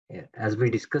as we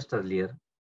discussed earlier,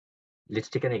 let's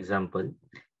take an example.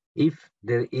 If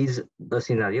there is a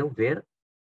scenario where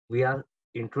we are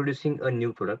introducing a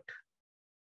new product,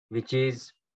 which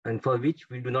is, and for which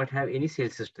we do not have any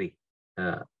sales history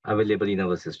available in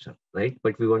our system, right?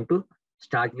 But we want to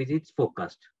start with its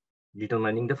forecast,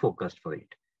 determining the forecast for it.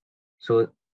 So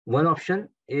one option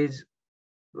is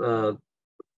uh,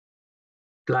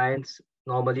 clients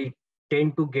normally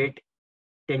tend to get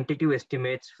tentative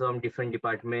estimates from different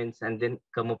departments and then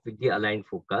come up with the aligned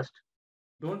forecast.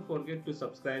 Don't forget to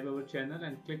subscribe our channel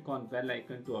and click on bell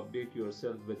icon to update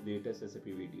yourself with latest SAP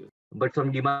videos. But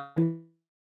from demand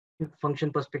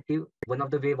function perspective, one of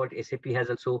the way what SAP has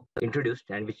also introduced,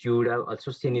 and which you would have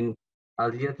also seen in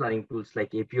earlier planning tools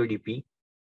like APODP,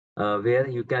 where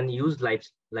you can use life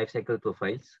cycle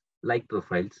profiles, like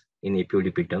profiles in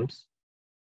APODP terms,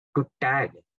 to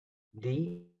tag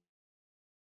the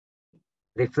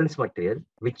reference material,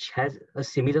 which has a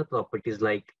similar properties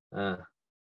like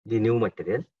the new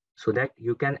material, so that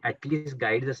you can at least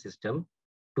guide the system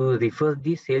to refer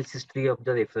the sales history of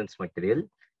the reference material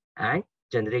and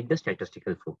generate the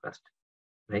statistical forecast,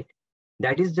 right?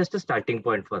 That is just a starting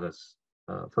point for us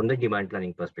from the demand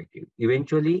planning perspective.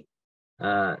 Eventually,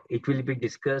 it will be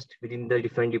discussed within the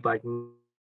different departments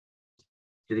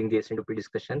during the S&OP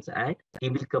discussions, and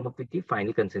team will come up with the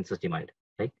final consensus demand,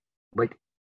 right? But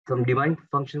from demand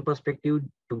function perspective,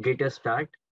 to get a start,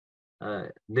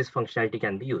 this functionality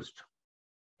can be used,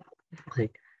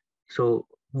 right? So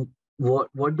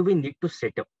what do we need to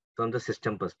set up from the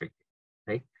system perspective,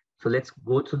 right? So let's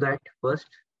go through that first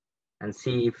and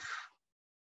see if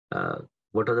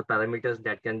what are the parameters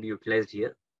that can be utilized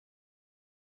here.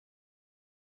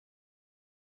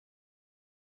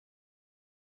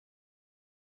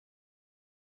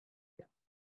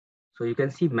 So you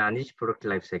can see manage product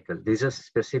lifecycle. This is a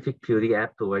specific Fury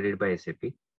app provided by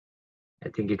SAP. I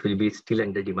think it will be still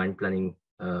under demand planning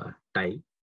tile.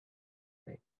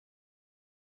 Right.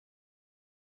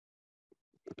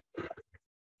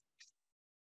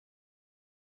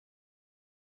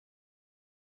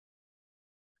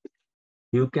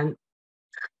 You can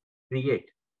create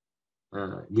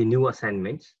the new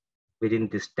assignments within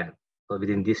this tab or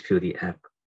within this Fury app,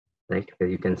 right? Where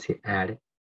you can say add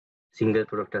single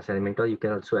product assignment, or you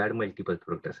can also add multiple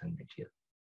product assignment here,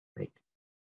 right?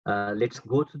 Let's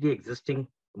go to the existing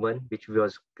one, which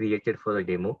was created for a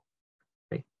demo,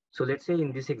 right? So let's say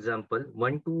in this example,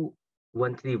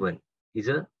 12131 is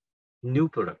a new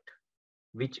product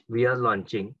which we are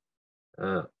launching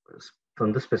uh,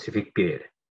 from the specific period.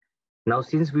 Now,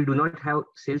 since we do not have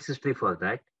sales history for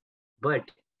that, but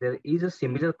there is a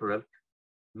similar product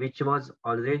which was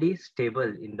already stable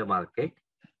in the market,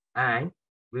 and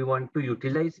we want to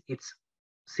utilize its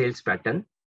sales pattern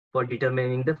for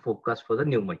determining the forecast for the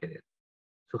new material.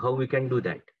 So how we can do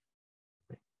that?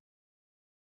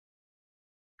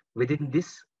 Within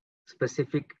this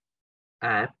specific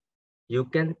app, you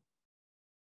can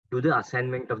do the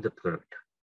assignment of the product,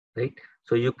 right?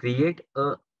 So you create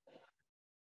a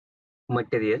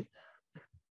material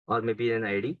or maybe an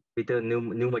ID with a new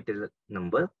material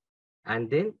number, and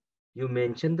then you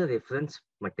mention the reference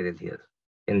material here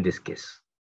in this case.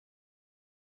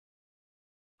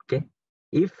 Okay.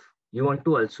 If you want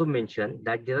to also mention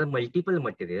that there are multiple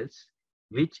materials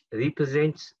which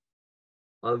represents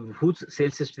or whose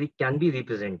sales history can be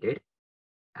represented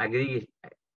aggregate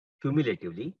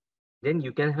cumulatively, then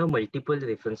you can have multiple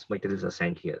reference materials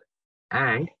assigned here.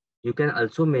 And you can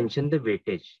also mention the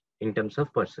weightage in terms of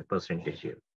percentage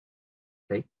here,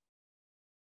 right?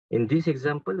 In this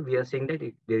example, we are saying that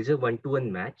if there is a 1-to-1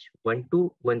 match,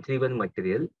 1-to-131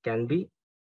 material can be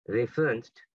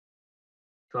referenced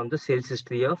from the sales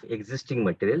history of existing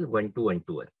material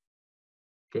 1-to-121.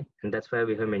 Okay, and that's why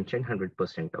we have mentioned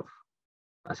 100% of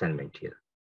assignment here,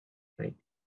 right?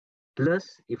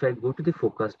 Plus, if I go to the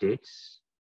forecast dates,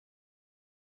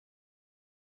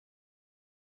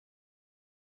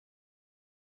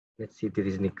 let's see, there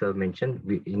is nickel mentioned.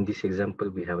 In this example,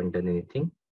 we haven't done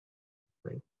anything,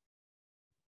 right?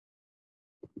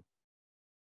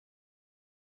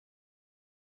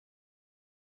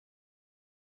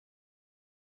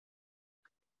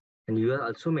 And you are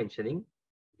also mentioning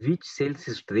which sales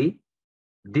history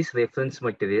this reference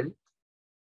material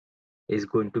is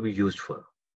going to be used for,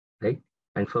 right?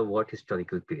 And for what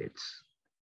historical periods.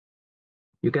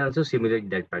 You can also simulate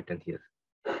that pattern here.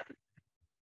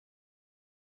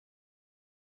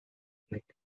 Right.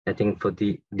 I think for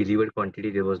the delivered quantity,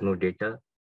 there was no data.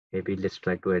 Maybe let's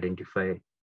try to identify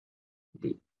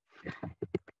the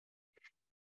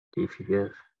key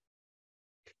figure,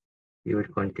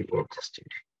 delivered quantity adjusted.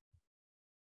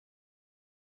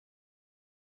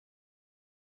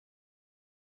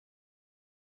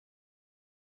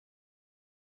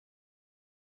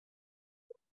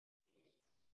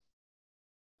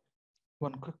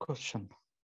 One quick question.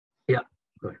 Yeah,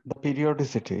 go ahead. The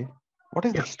periodicity, what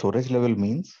is Yeah. the storage level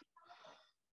means?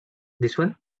 This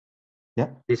one?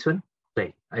 Yeah. This one?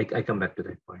 Right. I come back to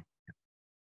that point.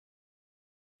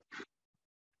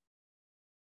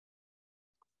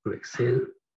 To Excel.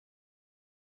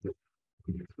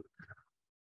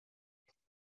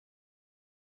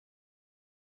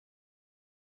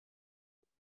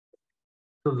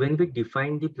 So when we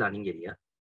define the planning area,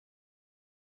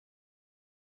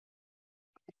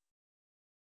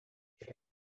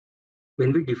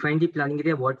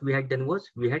 what we had done was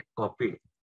we had copied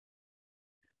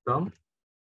from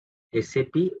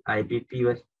SAP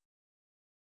IBP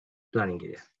planning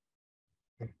area,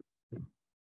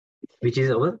 which is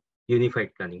our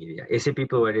unified planning area, SAP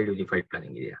provided unified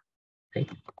planning area. Right?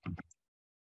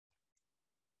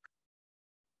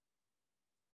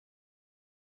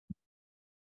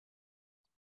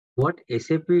 What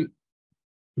SAP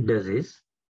does is,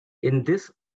 in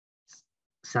this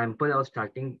sample or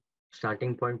starting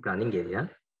point planning area,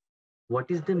 what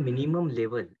is the minimum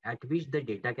level at which the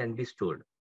data can be stored?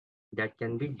 That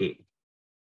can be day.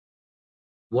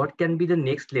 What can be the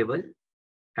next level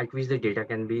at which the data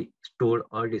can be stored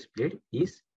or displayed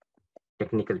is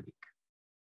technical week.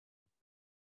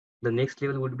 The next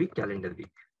level would be calendar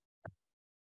week.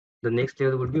 The next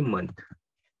level would be month,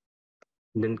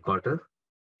 then quarter,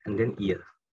 and then year.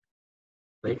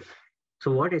 Right?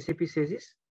 So what SAP says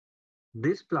is,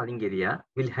 this planning area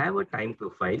will have a time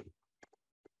profile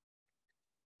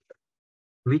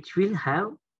which will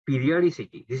have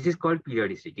periodicity. This is called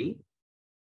periodicity,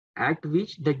 at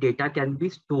which the data can be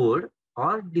stored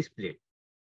or displayed.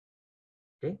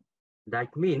 Okay,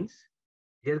 that means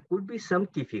there could be some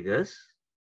key figures,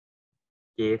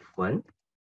 KF1,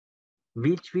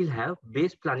 which will have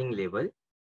base planning level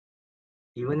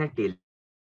even at day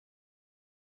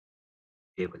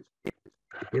level.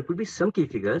 There could be some key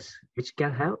figures which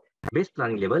can have base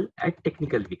planning level at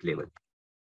technical week level.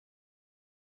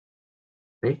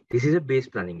 Right? This is a base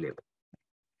planning level.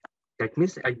 That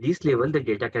means at this level, the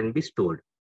data can be stored.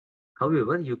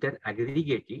 However, you can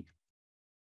aggregate it.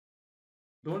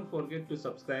 Don't forget to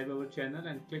subscribe our channel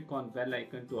and click on bell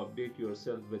icon to update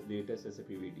yourself with latest SAP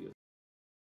videos.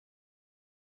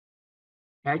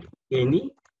 At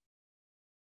any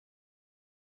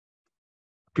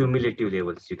cumulative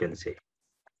levels, you can say.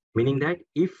 Meaning that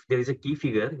if there is a key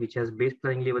figure which has base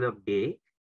planning level of day,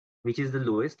 which is the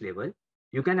lowest level,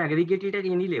 you can aggregate it at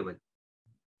any level.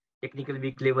 Technical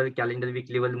week level, calendar week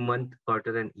level, month,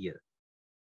 quarter, and year.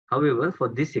 However, for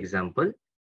this example,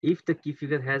 if the key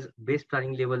figure has base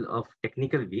planning level of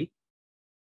technical week,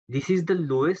 this is the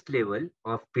lowest level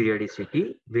of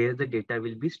periodicity where the data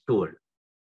will be stored.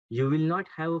 You will not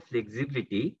have a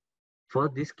flexibility for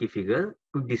this key figure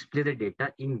to display the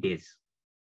data in days.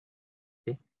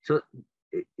 Okay? So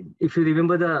if you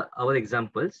remember our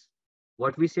examples,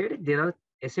 what we said, there are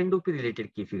S&OP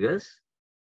related key figures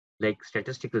like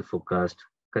statistical forecast,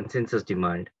 consensus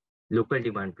demand, local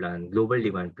demand plan, global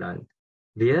demand plan,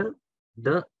 where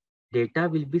the data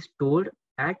will be stored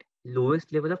at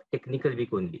lowest level of technical week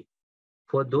only.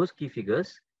 For those key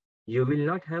figures, you will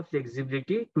not have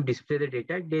flexibility to display the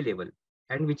data at day level,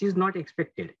 and which is not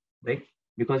expected, right?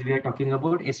 Because we are talking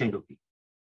about S&OP.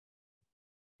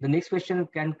 The next question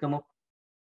can come up,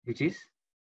 which is,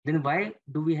 then why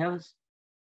do we have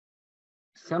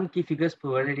some key figures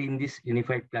provided in this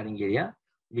unified planning area,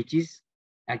 which is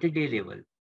at a day level?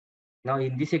 Now,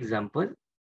 in this example,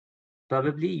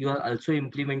 probably you are also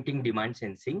implementing demand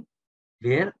sensing,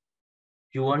 where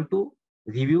you want to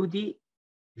review the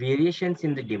variations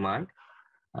in the demand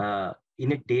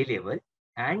in a day level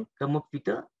and come up with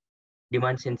a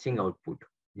demand sensing output,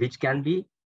 which can be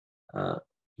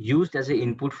used as an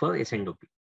input for S&OP,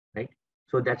 right?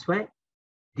 So that's why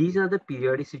these are the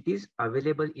periodicities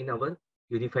available in our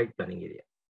unified planning area,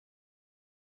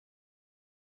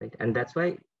 right? And that's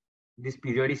why this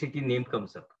periodicity name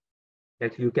comes up,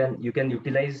 that you can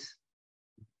utilize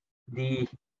the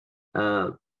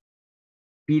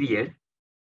period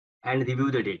and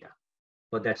review the data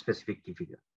for that specific key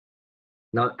figure.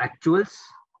 Now, actuals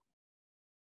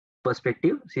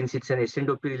perspective, since it's an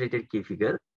S&OP related key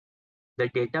figure, the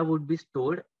data would be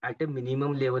stored at a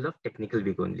minimum level of technical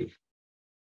week only,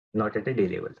 not at a day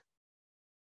level.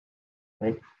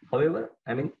 Right? However,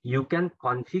 I mean, you can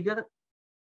configure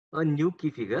a new key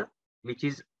figure, which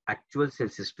is actual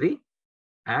sales history,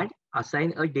 and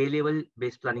assign a day level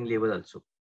base planning level also.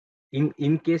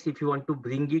 In case if you want to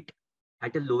bring it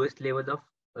at a lowest level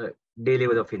of day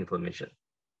level of information,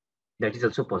 that is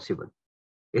also possible.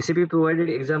 SAP provided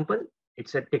example,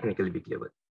 it's at technical week level.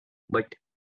 But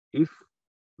if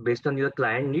based on your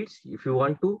client needs, if you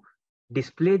want to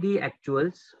display the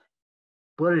actuals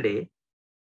per day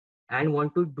and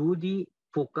want to do the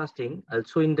forecasting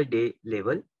also in the day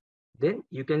level, then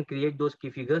you can create those key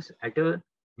figures at a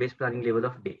base planning level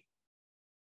of day.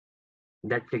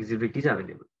 That flexibility is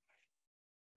available.